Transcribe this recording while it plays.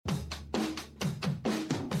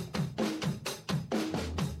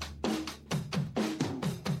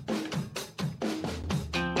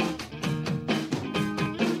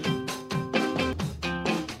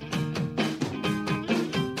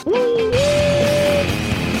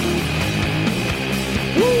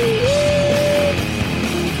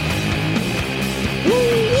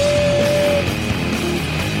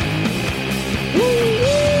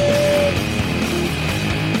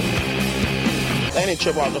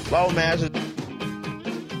trip off the floor, man.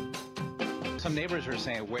 Some neighbors are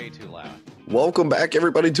saying way too loud. Welcome back,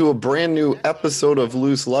 everybody, to a brand new episode of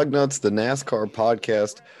Loose Lug Nuts, the NASCAR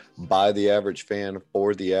podcast by the average fan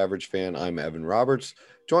for the average fan. I'm Evan Roberts,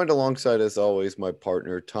 joined alongside, as always, my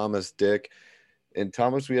partner, Thomas Dick. And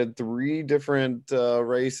Thomas, we had three different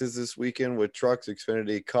races this weekend with trucks,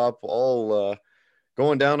 Xfinity Cup, all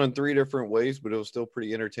going down in three different ways, but it was still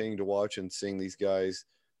pretty entertaining to watch and seeing these guys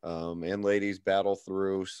and ladies battle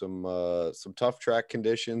through some tough track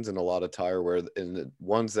conditions and a lot of tire wear, and the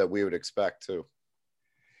ones that we would expect too.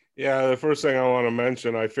 Yeah, the first thing I want to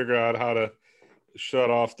mention, I figured out how to shut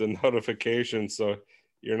off the notifications so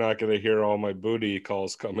you're not going to hear all my booty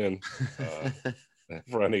calls come in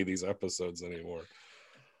for any of these episodes anymore.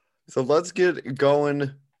 So let's get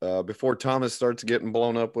going. Before Thomas starts getting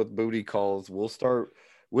blown up with booty calls, we'll start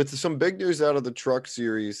with some big news out of the truck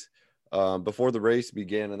series before the race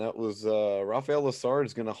began, and that was Rafael Lessard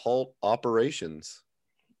is going to halt operations.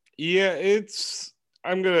 Yeah,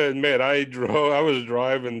 I'm going to admit, I was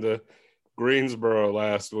driving to Greensboro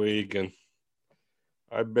last week, and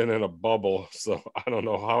I've been in a bubble, so I don't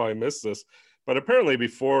know how I missed this. But apparently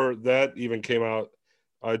before that even came out,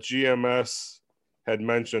 GMS had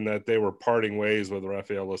mentioned that they were parting ways with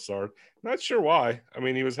Rafael Lessard. Not sure why. I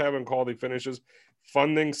mean, he was having quality finishes.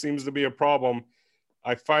 Funding seems to be a problem.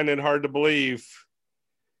 I find it hard to believe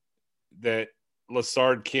that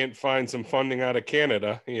Lessard can't find some funding out of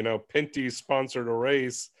Canada. You know, Pinty sponsored a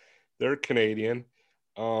race. They're Canadian.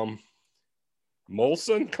 Molson,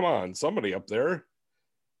 come on, somebody up there.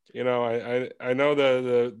 You know, I know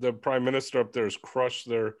the prime minister up there has crushed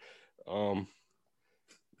their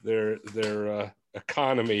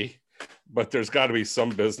economy, but there's got to be some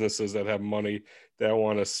businesses that have money that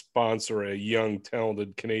want to sponsor a young,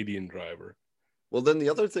 talented Canadian driver. Well, then the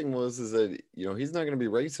other thing is that, you know, he's not going to be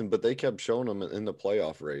racing, but they kept showing him in the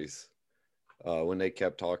playoff race when they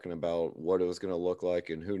kept talking about what it was going to look like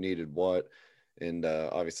and who needed what. And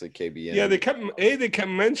obviously KBN. Yeah, they kept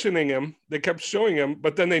mentioning him. They kept showing him,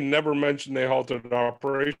 but then they never mentioned they halted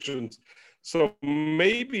operations. So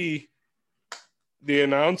maybe the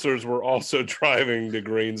announcers were also driving to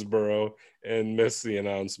Greensboro and missed the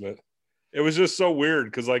announcement. It was just so weird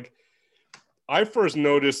because, like, I first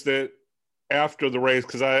noticed it after the race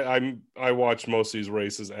because I watched most of these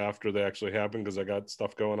races after they actually happened because I got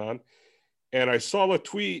stuff going on. And I saw a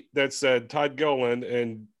tweet that said Todd Gilliland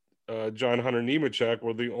and John Hunter Nemechek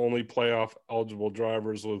were the only playoff eligible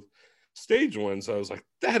drivers with stage wins. I was like,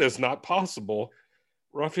 that is not possible.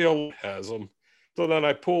 Rafael has them. So then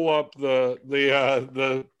I pull up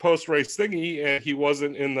the post-race thingy, and he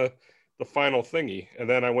wasn't in the final thingy. And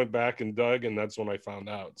then I went back and dug, and that's when I found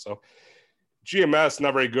out. So GMS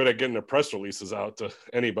not very good at getting their press releases out to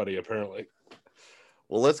anybody, apparently.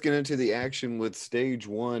 Well, let's get into the action with stage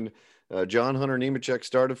one. John Hunter Nemechek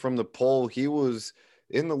started from the pole. He was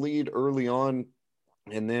in the lead early on,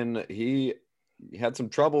 and then he had some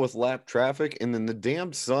trouble with lap traffic, and then the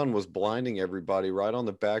damn sun was blinding everybody right on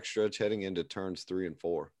the backstretch heading into turns 3 and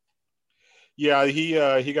 4. Yeah,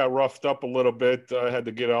 he got roughed up a little bit. Had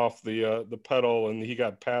to get off the pedal, and he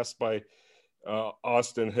got passed by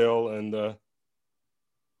Austin Hill and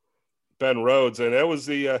Ben Rhodes, and it was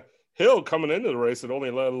the Hill coming into the race that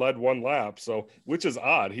only led one lap, so which is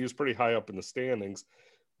odd. He was pretty high up in the standings.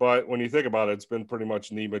 But when you think about it, it's been pretty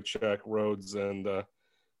much Nemechek, Rhodes, and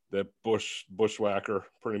the bushwhacker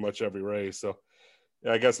pretty much every race. So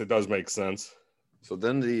yeah, I guess it does make sense. So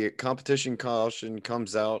then the competition caution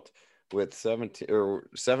comes out with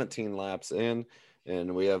 17 laps in,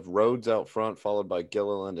 and we have Rhodes out front, followed by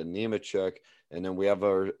Gilliland and Nemechek. And then we have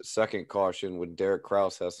our second caution with Derek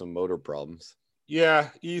Kraus has some motor problems. Yeah,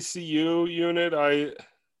 ECU unit,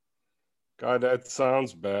 God, that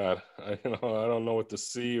sounds bad. I don't know what the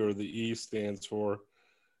C or the E stands for.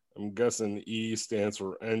 I'm guessing the E stands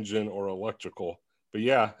for engine or electrical. But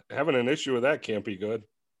yeah, having an issue with that can't be good.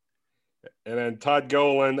 And then Todd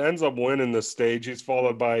Gilliland ends up winning the stage. He's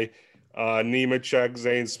followed by Nemechek,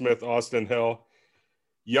 Zane Smith, Austin Hill.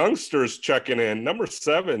 Youngsters checking in. Number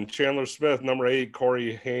 7, Chandler Smith. Number 8,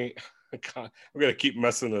 Corey Haim. I'm going to keep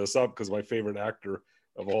messing this up because my favorite actor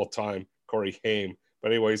of all time, Corey Haim.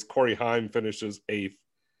 But anyways, Corey Haim finishes 8th.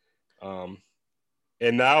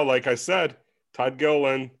 And now, like I said, Todd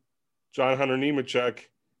Gilliland, John Hunter Nemechek,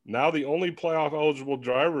 now the only playoff eligible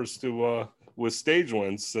drivers to with stage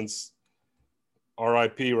wins since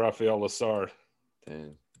RIP Rafael Lessard.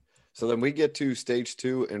 Dang. So then we get to stage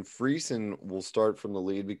 2, and Friesen will start from the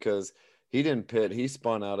lead because he didn't pit. He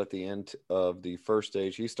spun out at the end of the first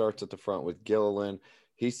stage. He starts at the front with Gilliland.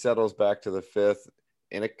 He settles back to the 5th,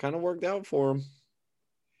 and it kind of worked out for him.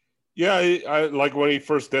 Yeah, I like when he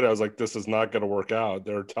first did it, I was like, this is not going to work out.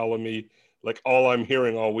 They're telling me, like, all I'm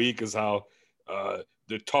hearing all week is how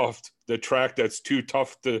the track that's too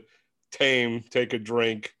tough to tame, take a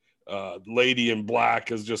drink. Lady in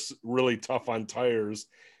Black is just really tough on tires.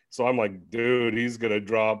 So I'm like, dude, he's going to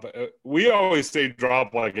drop. We always say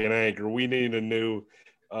drop like an anchor. We need a new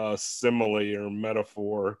simile or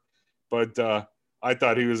metaphor. But I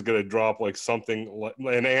thought he was going to drop like something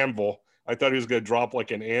like an anvil. I thought he was going to drop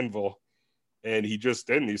like an anvil, and he just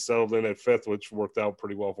didn't. He settled in at fifth, which worked out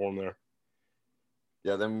pretty well for him there.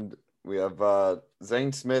 Yeah, then we have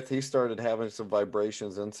Zane Smith. He started having some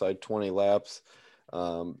vibrations inside 20 laps.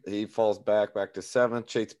 He falls back to seventh.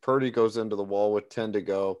 Chase Purdy goes into the wall with 10 to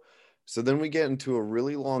go. So then we get into a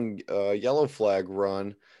really long yellow flag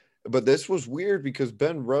run. But this was weird because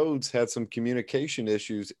Ben Rhodes had some communication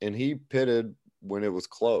issues, and he pitted when it was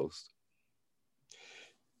closed.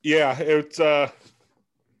 Yeah, it's I'm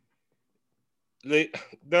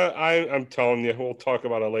telling you, we'll talk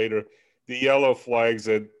about it later. The yellow flags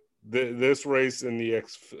at this race and the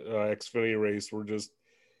Xfinity race were just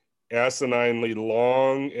asininely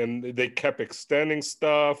long, and they kept extending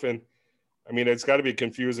stuff. And I mean, it's got to be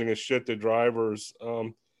confusing as shit to drivers,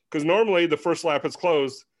 because normally the first lap it's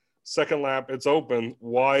closed, second lap it's open.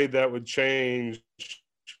 Why that would change,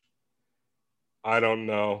 I don't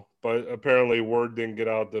know. But apparently word didn't get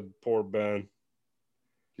out to poor Ben.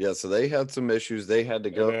 Yeah, so they had some issues. They had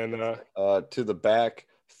to go to the back.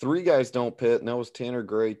 Three guys don't pit, and that was Tanner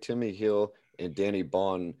Gray, Timmy Hill, and Danny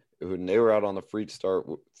Bond, and they were out on the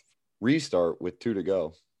restart with 2 to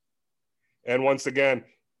go. And once again,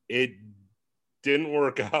 it didn't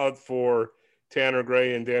work out for Tanner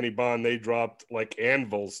Gray and Danny Bond. They dropped like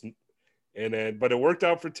anvils, but it worked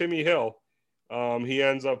out for Timmy Hill. He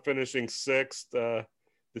ends up finishing sixth.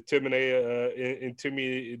 The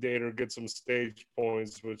Intimidator gets some stage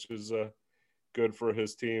points, which is good for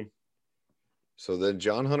his team. So then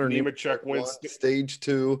John Hunter Nemechek wins stage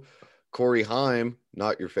 2. Corey Heim,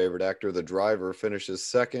 not your favorite actor, the driver, finishes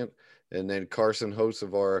second. And then Carson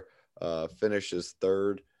Hocevar finishes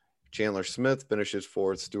third. Chandler Smith finishes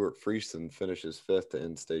fourth. Stuart Friesen finishes fifth to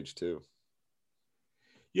end stage 2.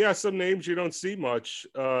 Yeah, some names you don't see much.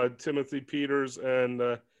 Timothy Peters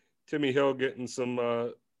and Timmy Hill getting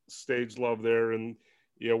some stage love there. And,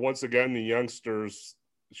 yeah, once again, the youngsters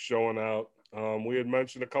showing out. We had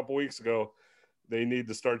mentioned a couple weeks ago they need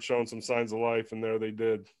to start showing some signs of life, and there they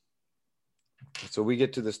did. So we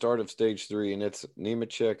get to the start of stage 3, and it's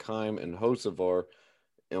Nemechek, Heim, and Hocevar.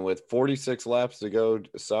 And with 46 laps to go,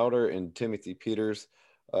 Sauter and Timothy Peters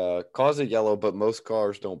cause a yellow, but most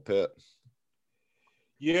cars don't pit.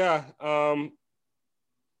 Yeah, I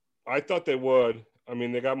thought they would. I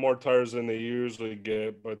mean, they got more tires than they usually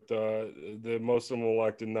get, but most of them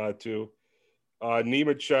elected not to.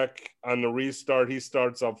 Nemechek on the restart, he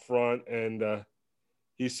starts up front, and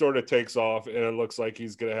he sort of takes off, and it looks like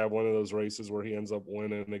he's going to have one of those races where he ends up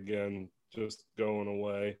winning again, just going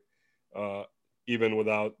away, even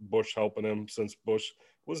without Busch helping him, since Busch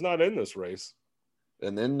was not in this race.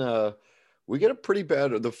 And then we get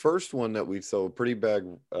the first one that we saw, a pretty bad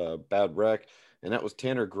wreck, and that was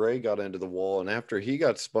Tanner Gray got into the wall, and after he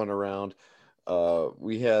got spun around,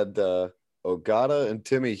 we had Ogata and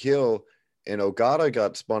Timmy Hill, and Ogata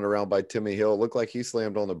got spun around by Timmy Hill. It looked like he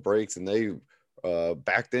slammed on the brakes, and they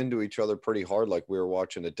backed into each other pretty hard, like we were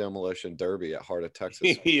watching a demolition derby at Heart of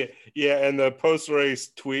Texas. Yeah, and the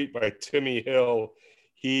post-race tweet by Timmy Hill,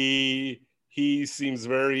 he seems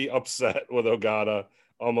very upset with Ogata,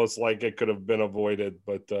 almost like it could have been avoided,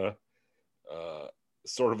 but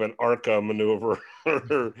sort of an ARCA maneuver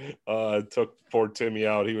took poor Timmy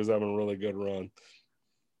out. He was having a really good run.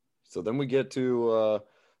 So then we get to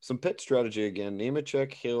some pit strategy again.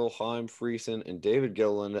 Nemechek, Hill, Heim, Friesen, and David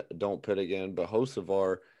Gilliland don't pit again, but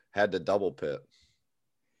Hocevar had to double pit.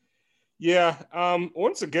 Yeah,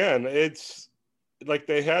 once again, it's like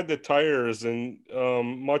they had the tires, and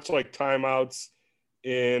much like timeouts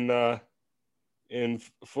in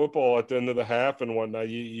football at the end of the half and whatnot,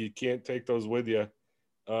 you can't take those with you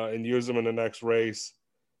and use them in the next race.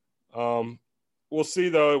 We'll see,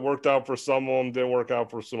 though. It worked out for some of them, didn't work out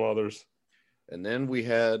for some others. And then we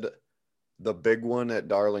had the big one at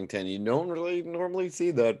Darlington. You don't really normally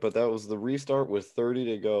see that, but that was the restart with 30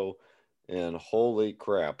 to go, and holy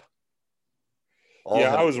crap.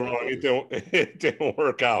 I was wrong. It didn't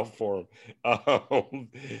work out for them.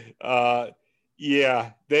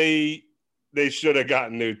 Yeah, they should have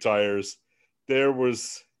gotten new tires. There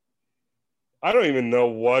was, I don't even know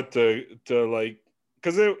what to like,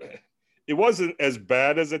 because it wasn't as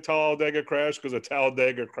bad as a Talladega crash, because a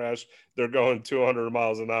Talladega crash, they're going 200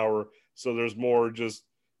 miles an hour. So there's more just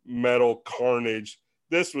metal carnage.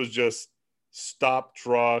 This was just stop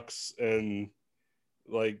trucks and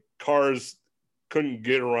like cars couldn't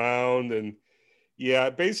get around. And yeah,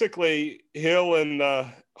 basically Hill and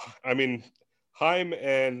Heim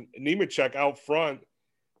and Nemechek out front,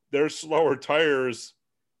 their slower tires,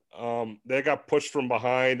 they got pushed from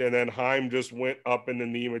behind, and then Heim just went up into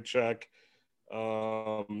Nemechek.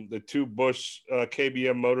 The two Busch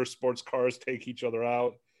KBM Motorsports cars take each other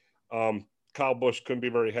out. Kyle Busch couldn't be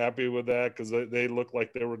very happy with that because they looked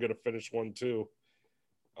like they were going to finish 1-2.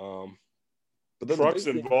 But trucks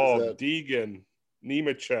involved: Deegan,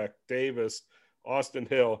 Nemechek, Davis, Austin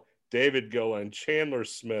Hill, David Gillen, Chandler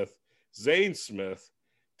Smith, Zane Smith,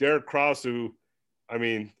 Derek Kraus, who, I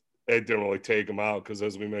mean, they didn't really take him out because,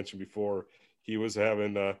 as we mentioned before, he was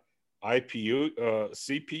having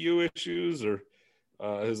CPU issues, or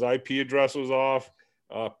his IP address was off.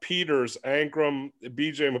 Peters, Ankrum,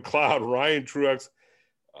 BJ McLeod, Ryan Truex,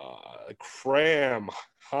 Cram,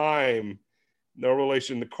 Heim, no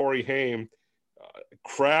relation to Corey Haim,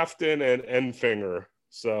 Crafton, and Enfinger.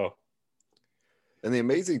 So, and the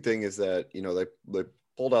amazing thing is that, you know, they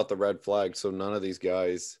pulled out the red flag, so none of these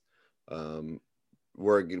guys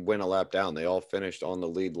went a lap down. They all finished on the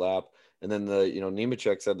lead lap. And then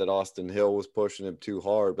Nemechek said that Austin Hill was pushing him too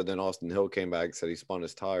hard, but then Austin Hill came back and said he spun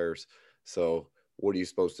his tires. So what are you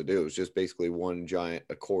supposed to do? It's just basically one giant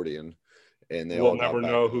accordion, and we'll never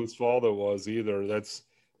know whose fault it was either. That's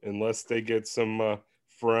unless they get some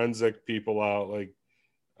forensic people out, like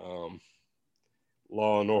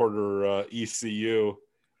Law and Order ECU.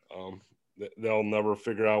 They'll never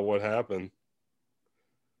figure out what happened.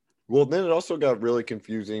 Well, then it also got really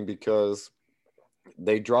confusing because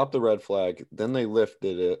they dropped the red flag, then they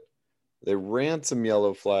lifted it, they ran some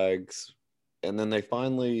yellow flags, and then they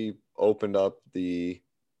finally opened up the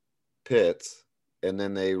pits, and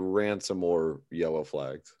then they ran some more yellow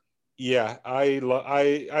flags. Yeah, I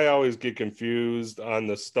always get confused on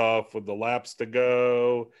the stuff with the laps to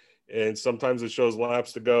go, and sometimes it shows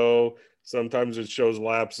laps to go, sometimes it shows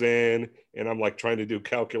laps in, and I'm like trying to do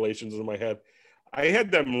calculations in my head. I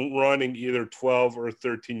had them running either 12 or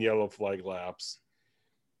 13 yellow flag laps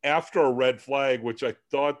after a red flag, which I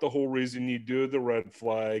thought the whole reason you do the red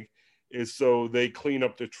flag is so they clean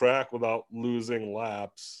up the track without losing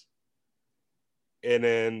laps. And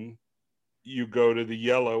then you go to the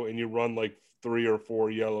yellow and you run like 3 or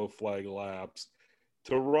 4 yellow flag laps.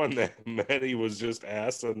 To run that many was just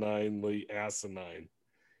asinine.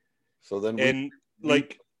 So then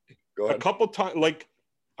a couple times, like,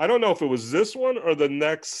 I don't know if it was this one or the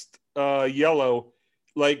next yellow,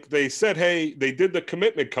 like they said, hey, they did the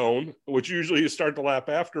commitment cone, which usually you start the lap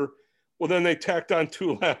after. Well, then they tacked on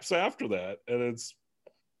 2 laps after that. And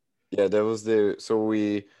so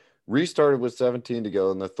we restarted with 17 to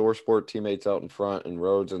go, and the ThorSport teammates out in front, and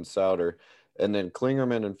Rhodes and Sauter. And then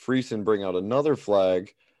Klingerman and Friesen bring out another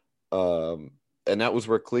flag. And that was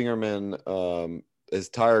where Klingerman, his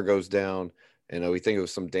tire goes down. And we think it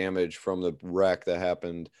was some damage from the wreck that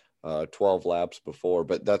happened 12 laps before.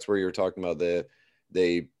 But that's where you're talking about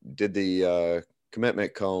they did the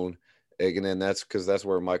commitment cone. And then that's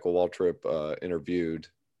where Michael Waltrip interviewed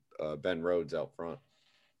Ben Rhodes out front.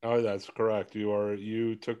 Oh, that's correct.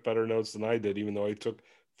 You took better notes than I did, even though I took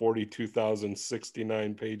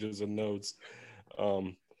 42,069 pages of notes.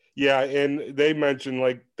 Yeah, and they mentioned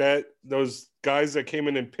like that those guys that came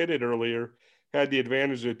in and pitted earlier had the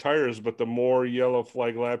advantage of tires, but the more yellow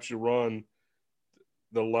flag laps you run,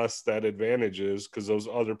 the less that advantage is because those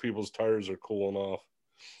other people's tires are cooling off.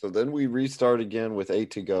 So then we restart again with 8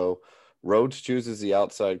 to go. Rhodes chooses the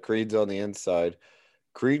outside. Creed's on the inside.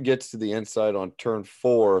 Creed gets to the inside on turn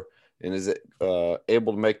 4 and is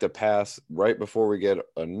able to make the pass right before we get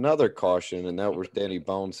another caution, and that was Danny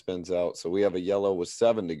Bones spins out. So we have a yellow with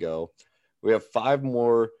 7 to go. We have 5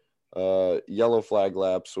 more yellow flag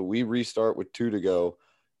laps, so we restart with 2 to go.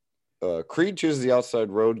 Creed chooses the outside.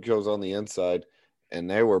 Rhodes goes on the inside, and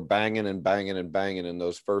they were banging and banging and banging in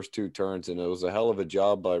those first 2 turns, and it was a hell of a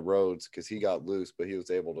job by Rhodes because he got loose, but he was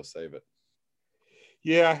able to save it.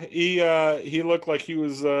 Yeah, he looked like he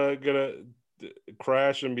was gonna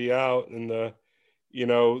crash and be out, and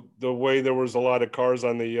the way there was a lot of cars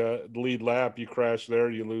on the lead lap, you crash there,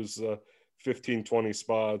 you lose 15-20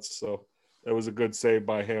 spots. So it was a good save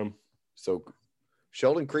by him. So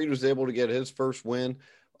Sheldon Creed was able to get his first win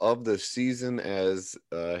of the season as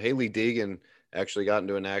Haley Deegan actually got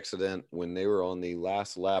into an accident when they were on the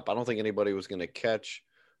last lap. I don't think anybody was going to catch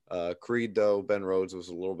Creed, though. Ben Rhodes was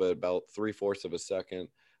a little bit about 3/4 of a second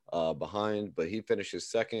behind, but he finished his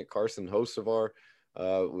second. Carson Hocevar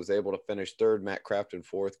was able to finish third, Matt Crafton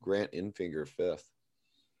fourth, Grant Enfinger fifth.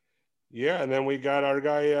 Yeah, and then we got our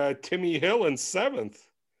guy Timmy Hill in 7th.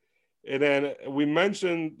 And then we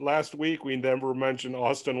mentioned last week, we never mentioned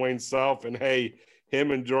Austin Wayne Self. And hey,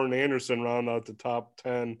 him and Jordan Anderson round out the top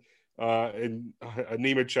 10. And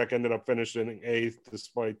Nemechek ended up finishing 8th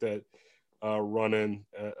despite that run-in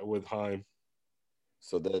with Heim.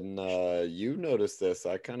 So then you noticed this.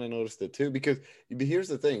 I kind of noticed it too because here's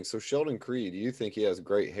the thing. So Sheldon Creed, you think he has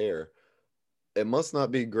great hair. It must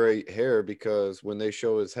not be great hair because when they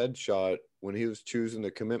show his headshot, when he was choosing the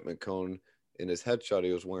commitment cone in his headshot,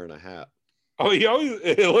 he was wearing a hat. Oh,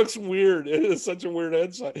 it looks weird. It is such a weird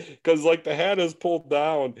headshot because like the hat is pulled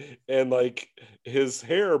down and like his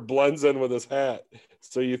hair blends in with his hat.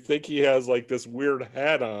 So you think he has like this weird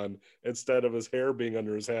hat on instead of his hair being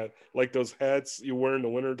under his hat. Like those hats you wear in the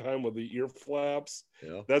wintertime with the ear flaps.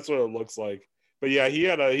 Yeah. That's what it looks like. But yeah,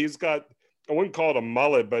 he's got, I wouldn't call it a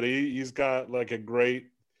mullet, but he's got like a great,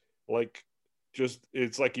 like just,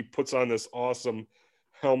 it's like he puts on this awesome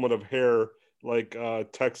helmet of hair like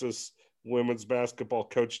Texas women's basketball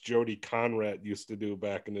coach Jody Conrad used to do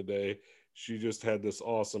back in the day. She just had this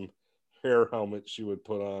awesome hair helmet she would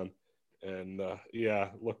put on. And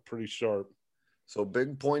looked pretty sharp. So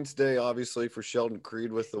big points day, obviously, for Sheldon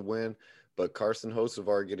Creed with the win, but Carson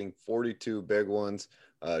Hocevar getting 42 big ones.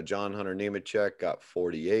 John Hunter Nemechek got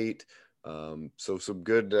 48. So some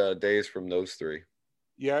good days from those three.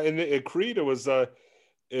 Yeah, and Creed, it was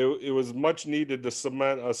much needed to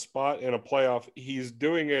cement a spot in a playoff. He's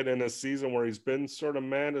doing it in a season where he's been sort of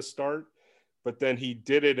meh to start, but then he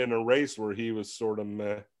did it in a race where he was sort of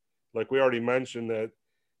meh. Like we already mentioned that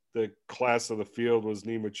the class of the field was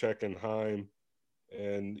Nemechek and Heim,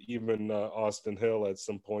 and even Austin Hill at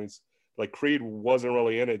some points. Like Creed wasn't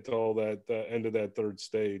really in it till that end of that third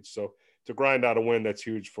stage. So to grind out a win, that's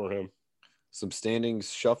huge for him. Some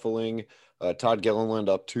standings shuffling. Todd Gilliland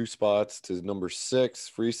up 2 spots to number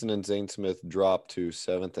 6. Friesen and Zane Smith dropped to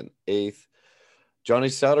 7th and 8th. Johnny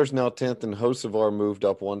Sauter's now 10th, and Hocevar moved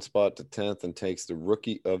up 1 spot to 10th and takes the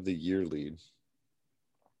Rookie of the Year lead.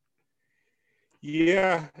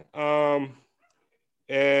 Yeah.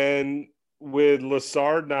 And with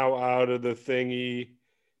Lassard now out of the thingy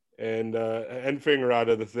and Enfinger out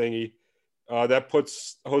of the thingy, that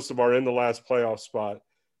puts Hocevar in the last playoff spot.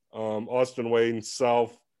 Austin Wayne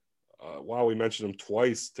Self, wow, we mentioned him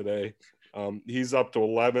twice today. He's up to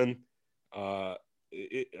 11.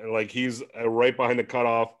 He's right behind the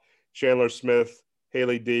cutoff. Chandler Smith,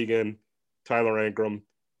 Haley Deegan, Tyler Ankrum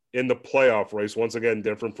in the playoff race. Once again,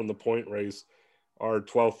 different from the point race, are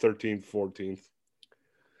 12th, 13th, 14th.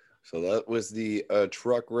 So that was the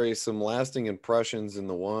truck race. Some lasting impressions in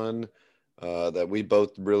the one that we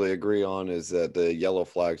both really agree on is that the yellow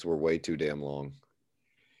flags were way too damn long.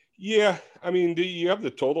 Yeah, I mean, do you have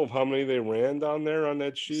the total of how many they ran down there on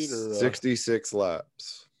that sheet? Or 66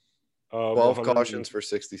 laps. 12 cautions for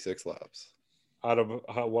 66 laps. Out of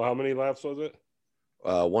how many laps was it?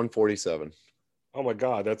 147. Oh my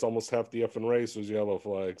God, that's almost half the effing race was yellow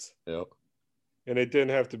flags. Yep. And it didn't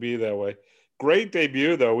have to be that way. Great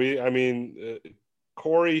debut though.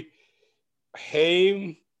 Corey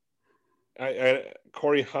Heim.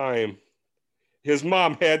 Corey Heim. His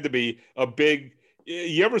mom had to be a big.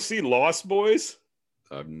 You ever see Lost Boys?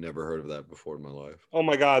 I've never heard of that before in my life. Oh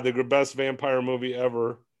my God, the best vampire movie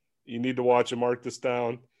ever. You need to watch it. Mark this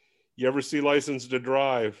down. You ever see License to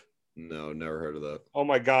Drive? No, never heard of that. Oh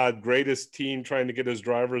my God, greatest teen trying to get his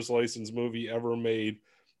driver's license movie ever made.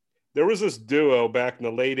 There was this duo back in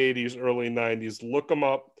the late 80s, early 90s. Look them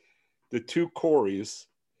up. The two Coreys.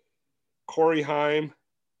 Corey Heim,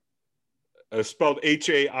 spelled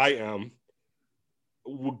Haim.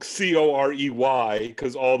 Corey,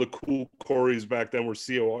 because all the cool Coreys back then were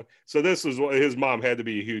COR. So this was what his mom had to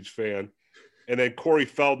be a huge fan. And then Corey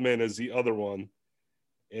Feldman is the other one.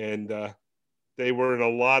 And they were in a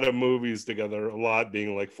lot of movies together, a lot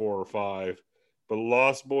being like 4 or 5. But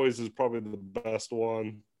Lost Boys is probably the best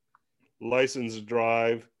one. License to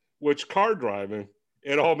Drive, which car driving,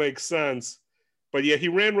 it all makes sense. But yeah, he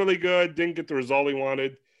ran really good, didn't get the result he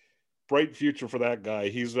wanted. Bright future for that guy.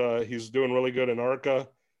 He's doing really good in ARCA.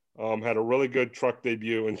 Had a really good truck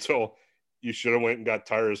debut until you should have went and got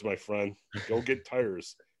tires, my friend. Go get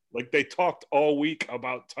tires. Like they talked all week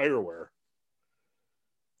about tire wear.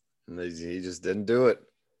 And he just didn't do it.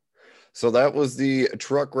 So that was the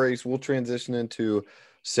truck race. We'll transition into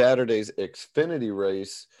Saturday's Xfinity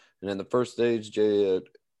race. And in the first stage, JJ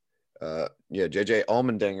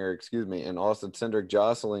Allmendinger, and Austin Cindric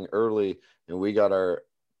jostling early, and we got our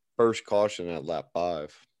first caution at lap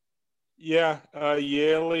 5. Yeah,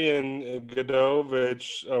 Yaley and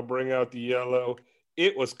Godovich bring out the yellow.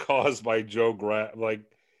 It was caused by Joe Graf. Like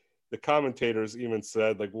the commentators even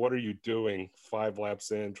said, like, what are you doing 5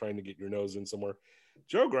 laps in, trying to get your nose in somewhere?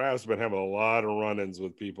 Joe Graf's been having a lot of run-ins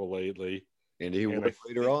with people lately. And he would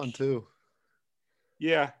later on, too.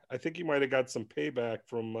 Yeah, I think he might have got some payback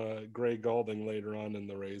from Gray Gaulding later on in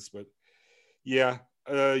the race. But, yeah,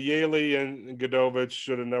 Yaley and Godovich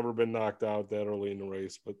should have never been knocked out that early in the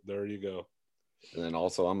race. But there you go. And then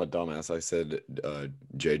also, I'm a dumbass. I said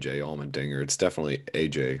JJ Allmendinger. It's definitely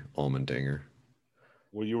AJ Allmendinger.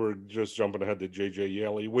 Well, you were just jumping ahead to JJ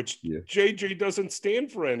Yaley, which JJ doesn't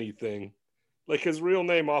stand for anything. Like his real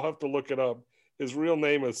name, I'll have to look it up. His real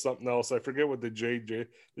name is something else. I forget what the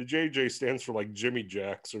JJ stands for, like Jimmy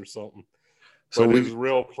Jacks or something. So but his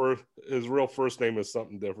real first name is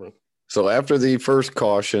something different. So after the first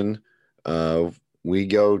caution, we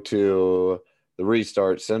go to the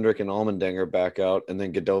restart. Cindric and Allmendinger back out, and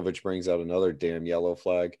then Godovich brings out another damn yellow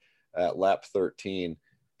flag at lap 13.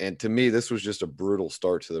 And to me, this was just a brutal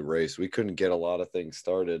start to the race. We couldn't get a lot of things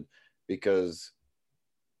started because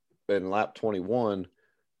in lap 21,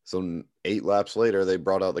 so 8 laps later, they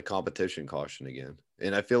brought out the competition caution again.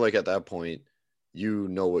 And I feel like at that point, you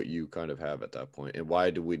know what you kind of have at that point. And why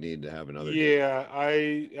do we need to have another? Yeah,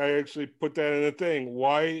 I actually put that in the thing.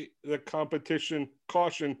 Why the competition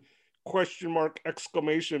caution ?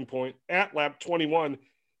 Exclamation point at lap 21. ?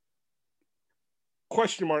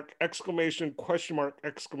 Exclamation ?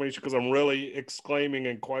 Because I'm really exclaiming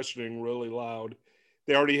and questioning really loud.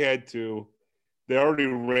 They already had to. They already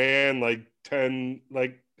ran like 10,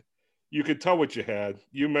 like you could tell what you had.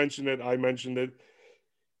 You mentioned it. I mentioned it.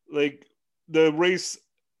 Like the race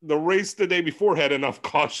the day before had enough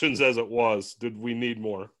cautions as it was. Did we need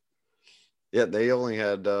more? Yeah, they only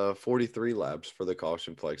had 43 laps for the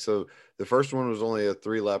caution flag. So the first one was only a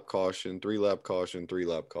 3-lap caution, 3-lap caution,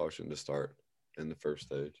 3-lap caution to start in the first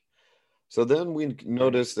stage. So then we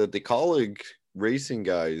noticed that the Kaulig racing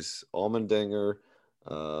guys, Allmendinger,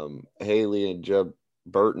 Haley, and Jeb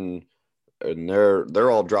Burton, and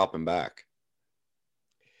they're all dropping back.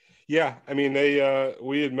 Yeah, I mean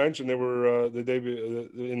we had mentioned they were the day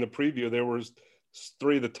in the preview there was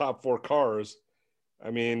 3 of the top 4 cars.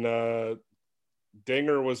 I mean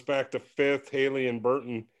Dinger was back to 5th, Haley and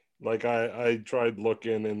Burton. Like I tried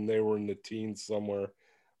looking and they were in the teens somewhere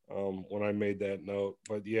when I made that note.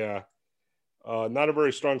 But yeah, not a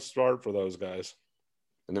very strong start for those guys.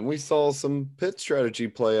 And then we saw some pit strategy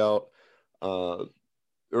play out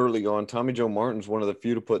early on. Tommy Joe Martin's one of the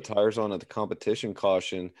few to put tires on at the competition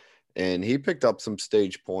caution, and he picked up some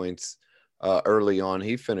stage points early on.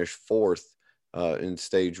 He finished 4th in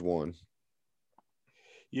stage 1.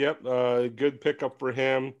 Yep, good pickup for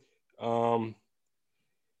him.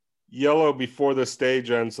 Yellow before the stage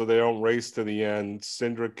ends, so they don't race to the end.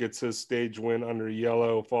 Cindric gets his stage win under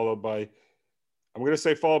yellow, followed by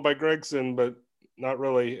Gragson, but not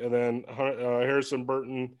really. And then Harrison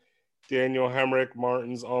Burton, Daniel Hemrick,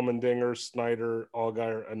 Martins, Allmendinger, Snyder,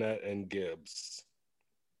 Allgaier, Annette, and Gibbs.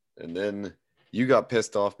 And then you got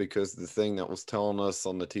pissed off because the thing that was telling us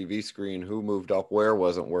on the TV screen who moved up where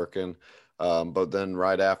wasn't working. But then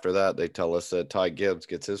right after that, they tell us that Ty Gibbs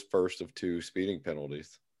gets his first of 2 speeding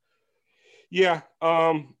penalties. Yeah.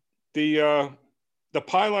 The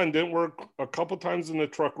pylon didn't work a couple times in the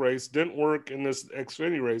truck race, didn't work in this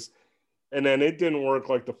Xfinity race. And then it didn't work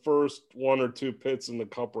like the first 1 or 2 pits in the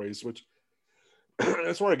Cup race, which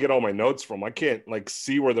that's where I get all my notes from. I can't like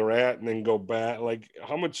see where they're at and then go back. Like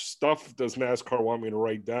how much stuff does NASCAR want me to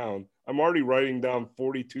write down? I'm already writing down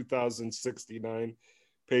 42,069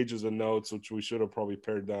 pages of notes, which we should have probably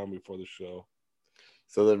pared down before the show.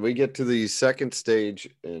 So then we get to the second stage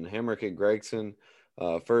in Hemrick and Gragson.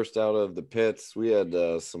 First out of the pits, we had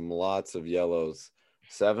some lots of yellows,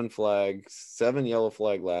 7 yellow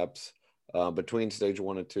flag laps between stage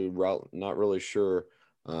 1 and 2. Not really sure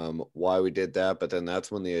why we did that, but then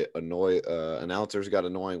that's when the announcers got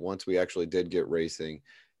annoying once we actually did get racing.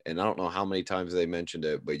 And I don't know how many times they mentioned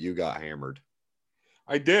it, but you got hammered.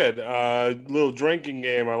 I did. Little drinking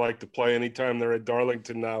game I like to play anytime they're at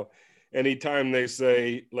Darlington now. Anytime they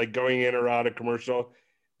say, like going in or out of commercial,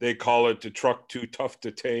 they call it the truck too tough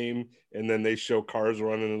to tame, and then they show cars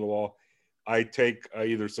running into the wall. I take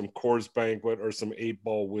either some Coors Banquet or some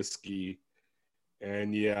 8-Ball whiskey,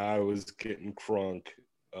 and yeah, I was getting crunk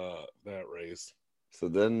that race. So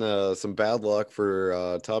then some bad luck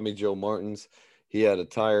for Tommy Joe Martins. He had a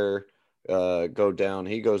tire go down.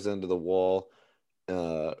 He goes into the wall,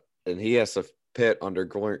 and he has to pit under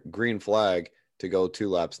green flag to go 2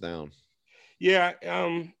 laps down. Yeah,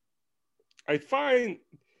 I find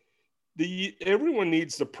everyone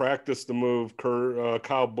needs to practice the move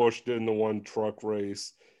Kyle Busch did in the one truck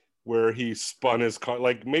race where he spun his car.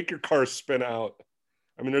 Like, make your car spin out.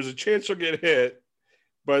 I mean, there's a chance you'll get hit,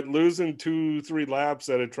 but losing 2-3 laps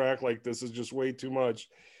at a track like this is just way too much.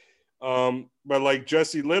 But like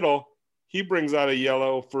Jesse Little, he brings out a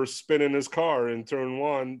yellow for spinning his car in turn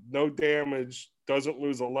 1. No damage, doesn't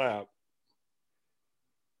lose a lap.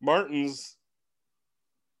 Martins,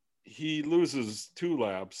 he loses 2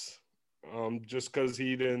 laps just because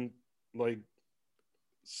he didn't like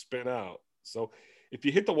spin out. So if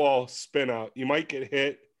you hit the wall, spin out, you might get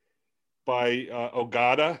hit by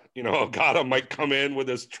Ogata. You know, Ogata might come in with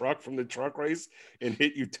his truck from the truck race and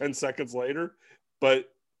hit you 10 seconds later, but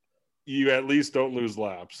you at least don't lose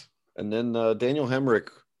laps. And then Daniel Hemrick,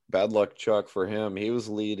 bad luck Chuck for him. He was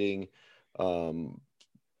leading when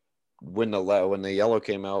the yellow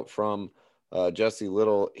came out from Jesse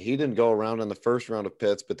Little. He didn't go around in the first round of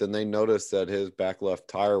pits, but then they noticed that his back left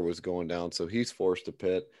tire was going down, so he's forced to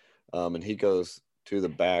pit, and he goes to the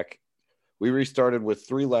back. We restarted with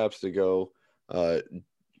 3 laps to go.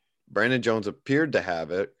 Brandon Jones appeared to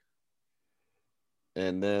have it,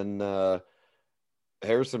 and then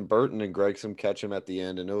Harrison Burton and Gregson catch him at the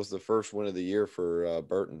end, and it was the first win of the year for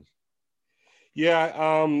Burton. Yeah,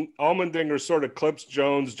 Allmendinger sort of clips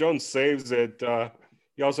Jones. Jones saves it.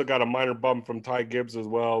 He also got a minor bump from Ty Gibbs as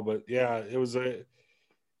well. But, yeah, it was a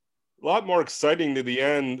lot more exciting to the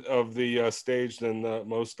end of the stage than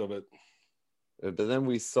most of it. But then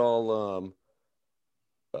we saw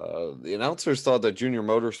the announcers thought that Junior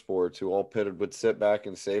Motorsports, who all pitted, would sit back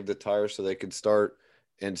and save the tires so they could start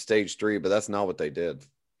in stage 3, but that's not what they did.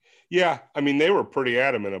 Yeah, I mean, they were pretty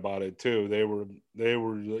adamant about it too. They were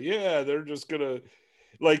yeah, they're just gonna,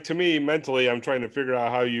 like, to me mentally, I'm trying to figure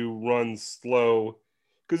out how you run slow,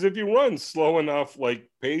 because if you run slow enough,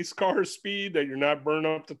 like pace car speed, that you're not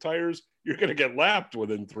burning up the tires, you're gonna get lapped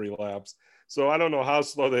within 3 laps. So I don't know how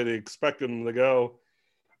slow they expected them to go,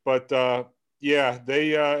 but yeah,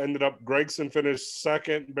 they ended up. Gregson finished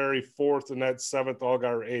 2nd, Berry 4th, and that 7th,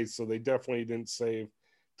 Allgaier 8th. So they definitely didn't save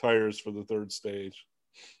tires for the 3rd stage.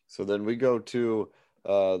 So then we go to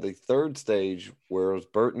the 3rd stage, where it was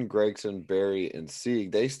Burton, Gregson, Berry, and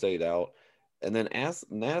Sieg. They stayed out. And then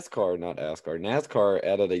NASCAR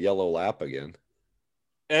added a yellow lap again.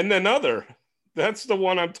 And another. That's the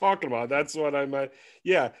one I'm talking about. That's what I meant.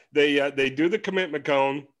 Yeah, they do the commitment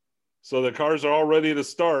cone. So the cars are all ready to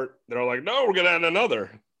start. They're like, no, we're going to add another.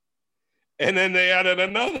 And then they added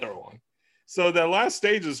another one. So the last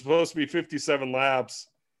stage is supposed to be 57 laps.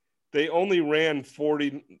 They only ran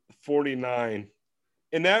 49.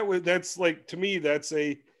 And that's like, to me, that's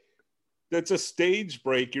a stage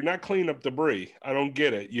break. You're not cleaning up debris. I don't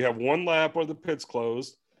get it. You have 1 lap where the pit's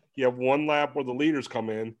closed. You have 1 lap where the leaders come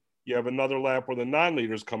in. You have another lap where the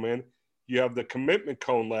non-leaders come in. You have the commitment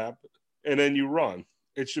cone lap, and then you run.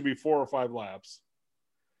 It should be 4 or 5 laps.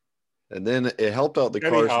 And then it helped out the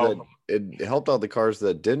cars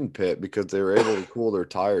that didn't pit, because they were able to cool their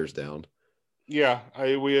tires down. Yeah,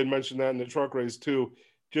 we had mentioned that in the truck race too.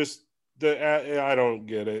 Just I don't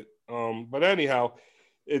get it. But anyhow,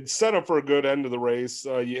 it set up for a good end of the race.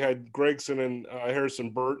 You had Gregson and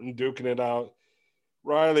Harrison Burton duking it out.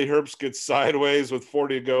 Riley Herbst gets sideways with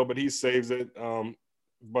 40 to go, but he saves it.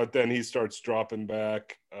 But then he starts dropping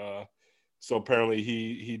back. So apparently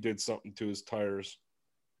he did something to his tires.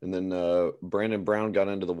 And then Brandon Brown got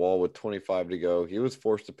into the wall with 25 to go. He was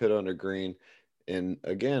forced to pit under green. And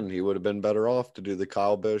again, he would have been better off to do the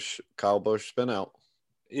Kyle Busch spin out.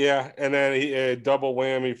 Yeah, and then a double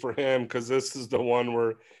whammy for him, because this is the one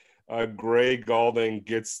where Gray Galding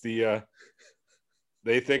gets the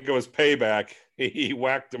they think it was payback. He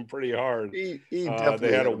whacked him pretty hard. They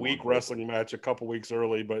had a weak wrestling match a couple weeks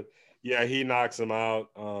early, but yeah, he knocks him out.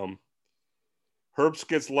 Herbst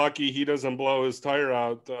gets lucky. He doesn't blow his tire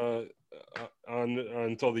out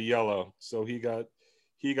until the yellow. So he got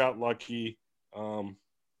lucky.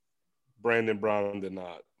 Brandon Brown did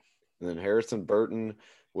not. And then Harrison Burton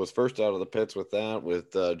was first out of the pits with that,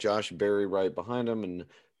 with Josh Berry right behind him, and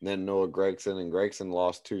then Noah Gregson, and Gregson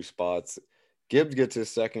lost 2 spots. Gibbs gets his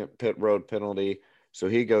 2nd pit road penalty, so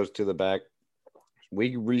he goes to the back.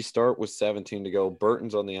 We restart with 17 to go.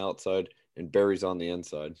 Burton's on the outside, and Berry's on the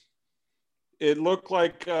inside. It looked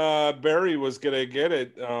like Berry was going to get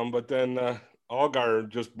it, but then Allgaier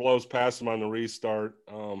just blows past him on the restart.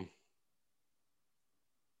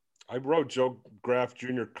 I wrote Joe Graf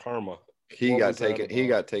Jr. Karma. He got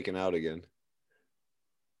taken out again.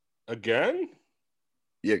 Again?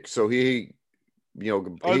 Yeah, so he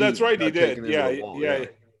that's right, he did.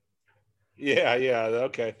 Yeah.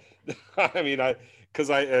 Okay. I mean,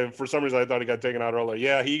 because for some reason I thought he got taken out earlier.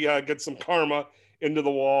 Yeah, he gets some karma into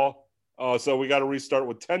the wall. So we got to restart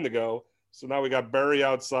with 10 to go. So now we got Berry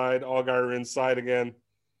outside, Allgaier inside again.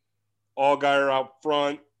 Allgaier out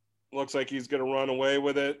front. Looks like he's going to run away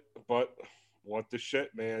with it. But what the shit,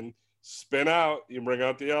 man. Spin out. You bring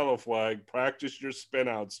out the yellow flag. Practice your spin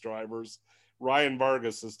outs, drivers. Ryan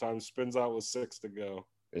Vargas this time spins out with 6 to go.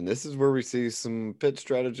 And this is where we see some pit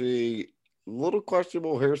strategy. A little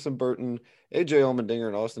questionable. Harrison Burton, AJ Allmendinger,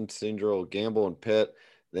 and Austin Cindric gamble and pit.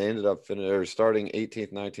 They ended up starting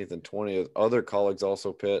 18th, 19th, and 20th. Other colleagues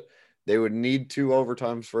also pit. They would need 2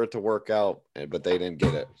 overtimes for it to work out, but they didn't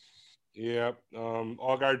get it. Yep.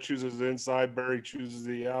 Allgaier chooses the inside. Berry chooses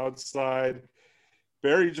the outside.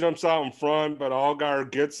 Berry jumps out in front, but Allgaier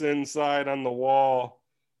gets inside on the wall.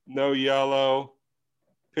 No yellow.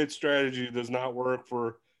 Pit strategy does not work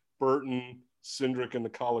for Burton, Cindric, and the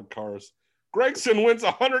Kaulig cars. Gragson wins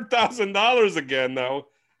 $100,000 again, though.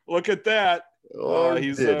 Look at that.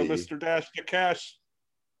 He's Mr. Dash to Cash.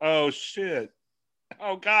 Oh, shit.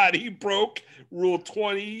 Oh, God. He broke Rule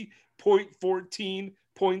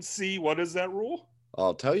 20.14.C. What is that rule?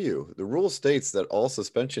 I'll tell you. The rule states that all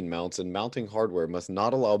suspension mounts and mounting hardware must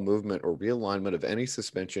not allow movement or realignment of any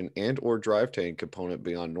suspension and or drivetrain component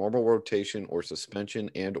beyond normal rotation or suspension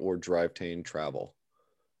and or drivetrain travel.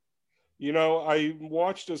 You know, I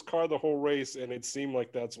watched his car the whole race, and it seemed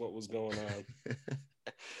like that's what was going on.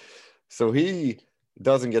 So he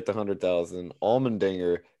doesn't get the 100,000.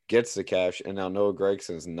 Allmendinger gets the cash, and now Noah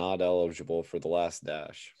Gragson is not eligible for the last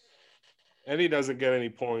dash. And he doesn't get any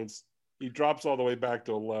points. He drops all the way back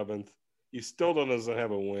to 11th. He still doesn't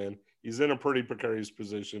have a win. He's in a pretty precarious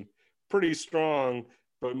position. Pretty strong,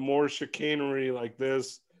 but more chicanery like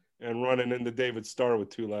this and running into David Starr with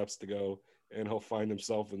 2 laps to go, and he'll find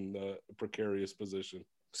himself in the precarious position.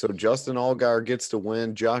 So Justin Allgaier gets to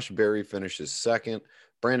win. Josh Berry finishes 2nd.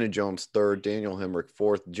 Brandon Jones 3rd. Daniel Hemrick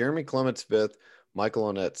 4th. Jeremy Clements 5th.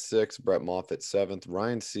 Michael Annett 6th. Brett Moffitt 7th.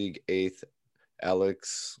 Ryan Sieg 8th.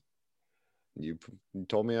 Alex, you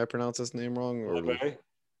told me I pronounced this name wrong? Or LeBay?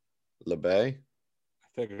 LeBay? I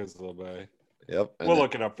think it's LeBay. Yep. We'll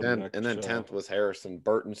look it up for the next And then show. 10th was Harrison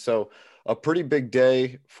Burton. So a pretty big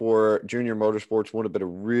day for Junior Motorsports. Would have been a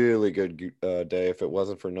really good day if it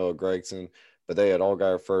wasn't for Noah Gragson. But they had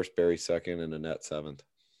Allgaier 1st, Berry 2nd, and Annett 7th.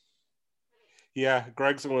 Yeah,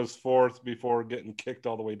 Gragson was 4th before getting kicked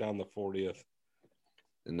all the way down to 40th.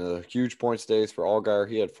 And the huge points days for Allgaier,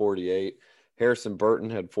 he had 48. Harrison Burton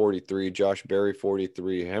had 43. Josh Berry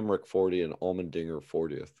 43. Hemrick 40. And Allmendinger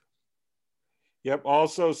 40th. Yep.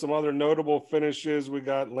 Also, some other notable finishes. We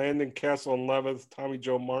got Landon Castle in 11th, Tommy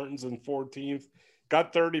Joe Martins in 14th.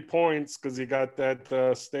 Got 30 points because he got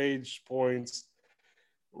that stage points.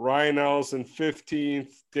 Ryan Ellison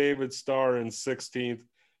 15th, David Starr in 16th.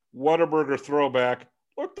 Whataburger throwback.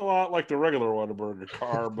 Looked a lot like the regular Whataburger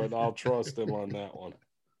car, but I'll trust him on that one.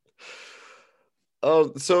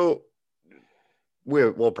 Oh, so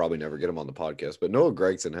we'll probably never get him on the podcast, but Noah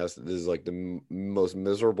Gragson this is like the most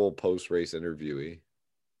miserable post-race interviewee.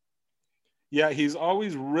 Yeah, he's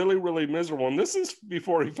always really, really miserable. And this is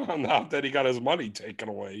before he found out that he got his money taken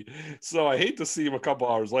away. So I hate to see him a couple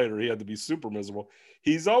hours later. He had to be super miserable.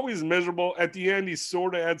 He's always miserable. At the end, he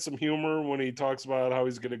sort of had some humor when he talks about how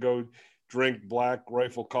he's going to go drink Black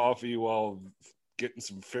Rifle coffee while getting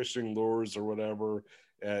some fishing lures or whatever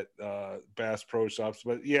at Bass Pro Shops.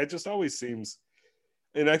 But yeah, it just always seems.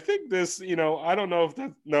 And I think this, I don't know if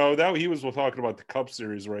that he was talking about the Cup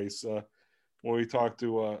Series race. When we talked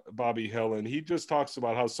to Bobby Hill, and he just talks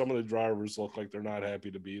about how some of the drivers look like they're not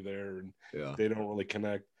happy to be there and they don't really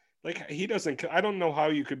connect. Like I don't know how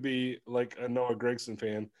you could be like a Noah Gragson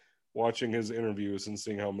fan watching his interviews and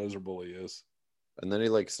seeing how miserable he is. And then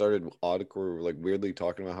he started weirdly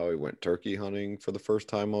talking about how he went turkey hunting for the first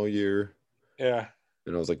time all year. Yeah.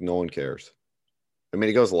 And I was like, no one cares. I mean,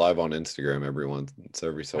 he goes live on Instagram every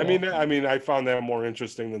so often. I mean, I found that more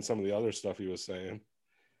interesting than some of the other stuff he was saying.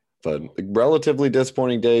 But a relatively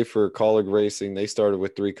disappointing day for Kaulig Racing. They started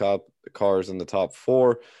with 3 cars in the top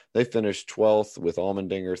 4. They finished 12th with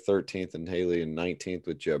Allmendinger 13th and Haley in 19th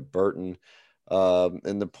with Jeb Burton.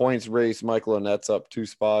 In the points race, Michael Annett's up 2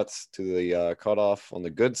 spots to the cutoff on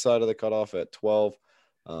the good side of the cutoff at 12.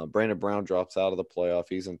 Brandon Brown drops out of the playoff.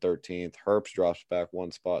 He's in 13th. Herbst drops back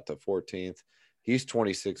 1 spot to 14th. He's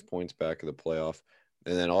 26 points back of the playoff.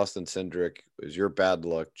 And then Austin Cindric is your bad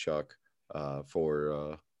luck, Chuck,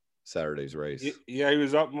 for Saturday's race. Yeah, he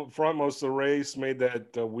was up front most of the race, made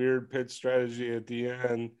that weird pit strategy at the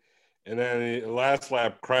end, and then the last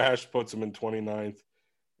lap crash puts him in 29th.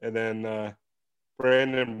 And then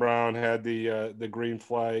Brandon Brown had the green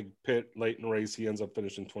flag pit late in the race. He ends up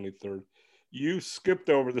finishing 23rd. You skipped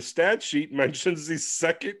over. The stat sheet mentions the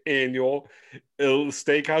 2nd annual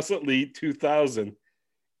Steakhouse Elite 2000.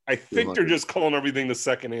 I think they're just calling everything the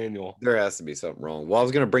second annual. There has to be something wrong. Well, I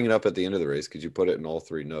was going to bring it up at the end of the race because you put it in all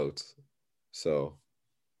three notes. So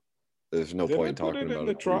there's no point in talking about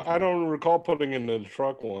it. I don't recall putting it in the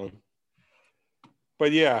truck one.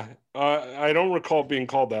 But yeah, I don't recall being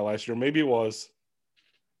called that last year. Maybe it was.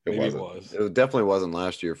 It definitely wasn't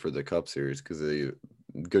last year for the Cup Series because the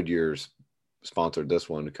Goodyear's sponsored this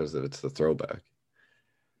one because it's the throwback.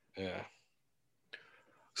 Yeah.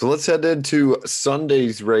 So let's head into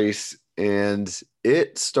Sunday's race, and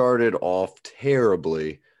it started off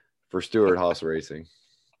terribly for Stewart-Haas Racing.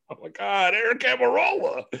 Oh my God, Eric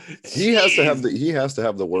Almirola! He has to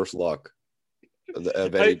have the worst luck of any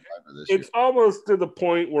driver this year. It's almost to the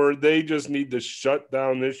point where they just need to shut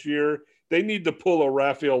down this year. They need to pull a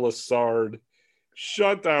Rafael Lessard,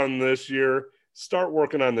 shut down this year, start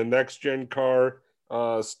working on the next gen car,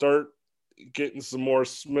 start getting some more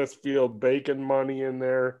Smithfield Bacon money in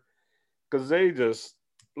there, because they just,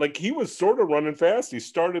 like, he was sort of running fast. He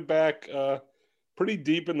started back pretty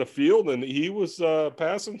deep in the field, and he was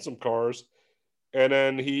passing some cars, and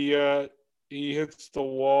then he hits the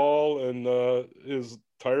wall, and his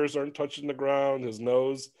tires aren't touching the ground. His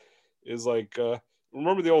nose is like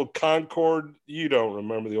remember the old Concorde? You don't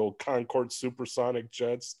remember the old Concorde supersonic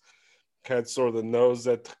jets? Had sort of the nose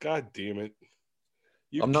that, God damn it.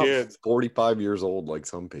 I'm kids. Not 45 years old like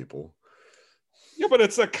some people. Yeah, but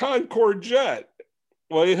it's a Concorde jet.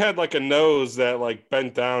 Well, it had like a nose that like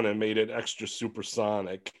bent down and made it extra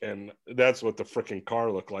supersonic. And that's what the freaking car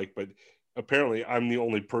looked like. But apparently I'm the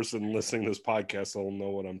only person listening to this podcast that will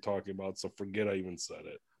know what I'm talking about. So forget I even said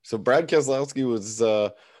it. So Brad Keselowski was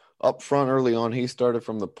up front early on. He started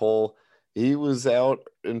from the pole. He was out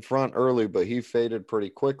in front early, but he faded pretty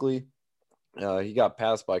quickly. He got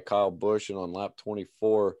passed by Kyle Busch, and on lap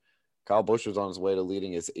 24, Kyle Busch was on his way to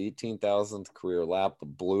leading his 18,000th career lap,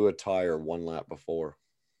 but blew a tire one lap before.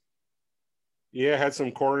 Yeah, had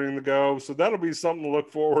some cornering to go. So that'll be something to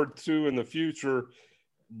look forward to in the future.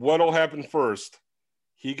 What'll happen first?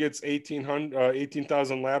 He gets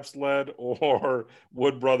 18,000 laps led, or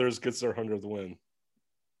Wood Brothers gets their 100th win?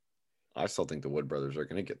 I still think the Wood Brothers are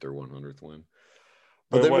going to get their 100th win.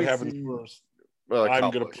 But what happens first?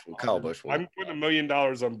 Kyle Busch. I'm putting $1 million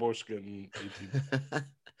on Busch getting 18.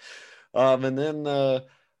 And then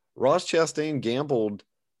Ross Chastain gambled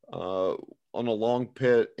on a long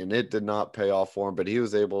pit, and it did not pay off for him, but he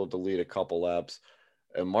was able to lead a couple laps.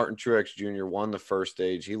 And Martin Truex Jr. won the first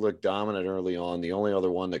stage. He looked dominant early on. The only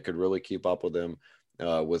other one that could really keep up with him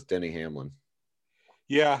was Denny Hamlin.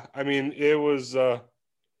 Yeah, I mean, it was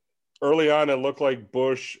early on. It looked like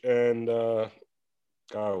Busch and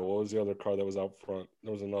what was the other car that was out front?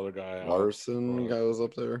 There was another guy. Larson guy was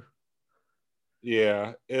up there.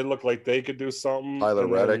 Yeah, it looked like they could do something. Tyler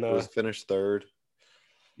Reddick was finished third.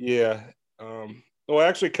 Yeah. Well,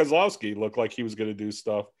 actually, Keselowski looked like he was going to do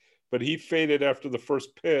stuff, but he faded after the first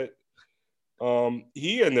pit.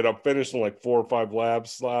 He ended up finishing like 4 or 5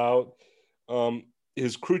 laps out.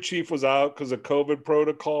 His crew chief was out because of COVID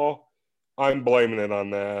protocol. I'm blaming it on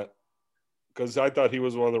that because I thought he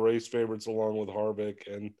was one of the race favorites along with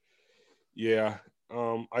Harvick. And yeah,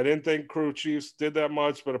 I didn't think crew chiefs did that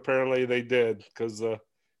much, but apparently they did because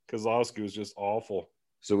Keselowski was just awful.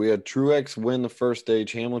 So we had Truex win the first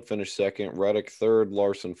stage. Hamlin finished second. Reddick third.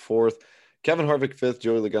 Larson fourth. Kevin Harvick fifth.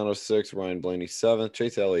 Joey Logano sixth. Ryan Blaney seventh.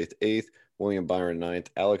 Chase Elliott eighth. William Byron ninth.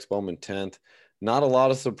 Alex Bowman 10th. Not a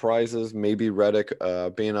lot of surprises. Maybe Reddick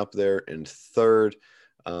being up there in third.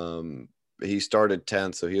 He started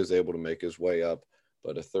 10th, so he was able to make his way up,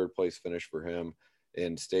 but a third place finish for him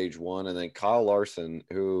in stage one. And then Kyle Larson,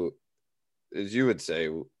 who, as you would say,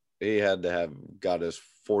 he had to have got his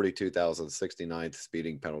 42,069th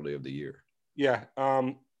speeding penalty of the year. Yeah.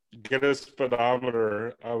 Get a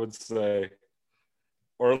speedometer, I would say,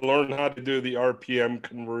 or learn how to do the RPM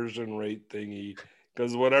conversion rate thingy,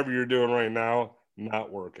 because whatever you're doing right now,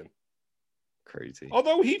 not working. Crazy.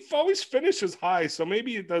 Although he always finishes high, so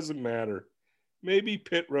maybe it doesn't matter. Maybe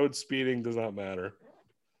pit road speeding does not matter,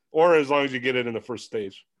 or as long as you get it in the first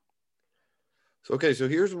stage. So, okay, so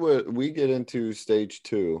here's what we get into stage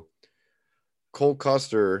two. Cole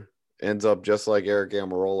Custer ends up just like Eric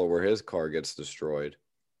Almirola, where his car gets destroyed.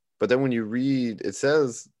 But then when you read, it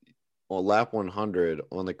says on lap 100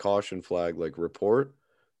 on the caution flag, like report.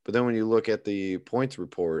 But then when you look at the points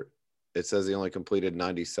report, it says he only completed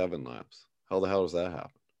 97 laps. How the hell does that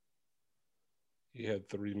happen? He had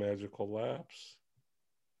 3 magical laps.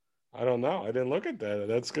 I don't know. I didn't look at that.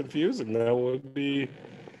 That's confusing. That would be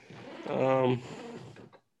I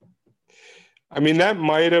mean, that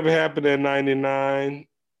might have happened in 99.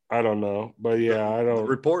 I don't know. But yeah, I don't. The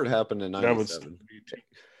report happened in 97.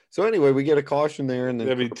 So anyway, we get a caution there, and then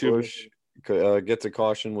That'd be Kurt too Busch gets a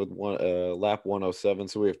caution with lap 107.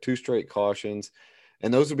 So we have 2 straight cautions,